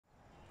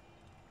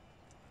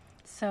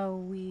So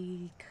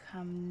we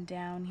come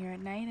down here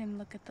at night and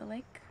look at the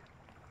lake?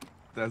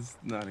 That's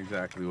not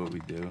exactly what we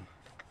do.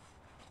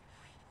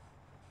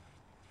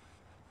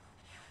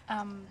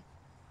 I'm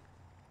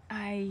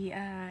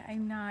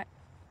not...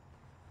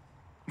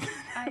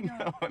 I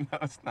don't... No,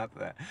 it's not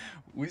that.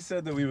 We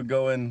said that we would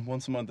go in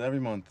once a month,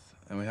 every month,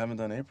 and we haven't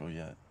done April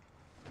yet.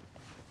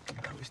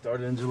 We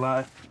started in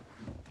July.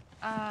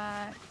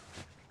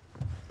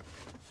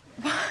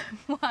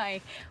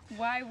 Why?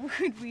 Why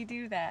would we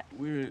do that?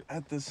 We were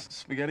at this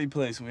spaghetti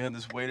place, and we had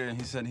this waiter, and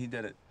he said he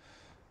did it.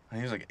 And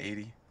he was like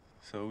 80,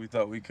 so we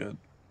thought we could.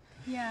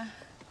 Yeah.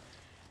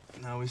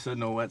 No, we said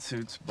no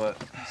wetsuits,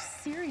 but... You're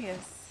serious.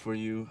 For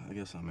you, I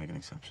guess I'll make an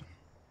exception.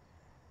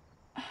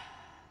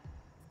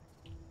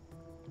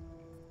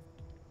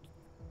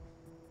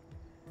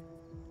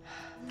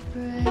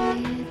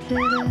 Bright,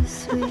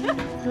 bittersweet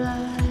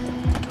life.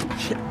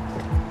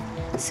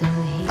 So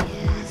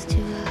here's to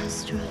our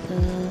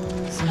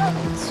struggles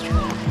and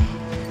strife.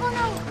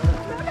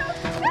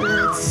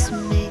 Let's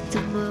make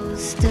the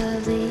most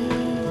of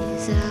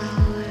these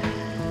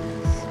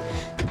hours.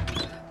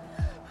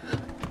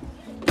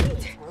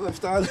 My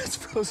left eyelid's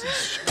frozen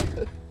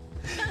shut.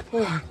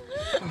 I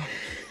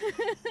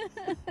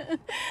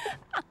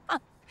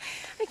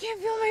can't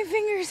feel my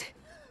fingers.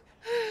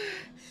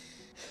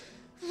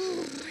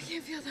 I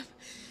can't feel them.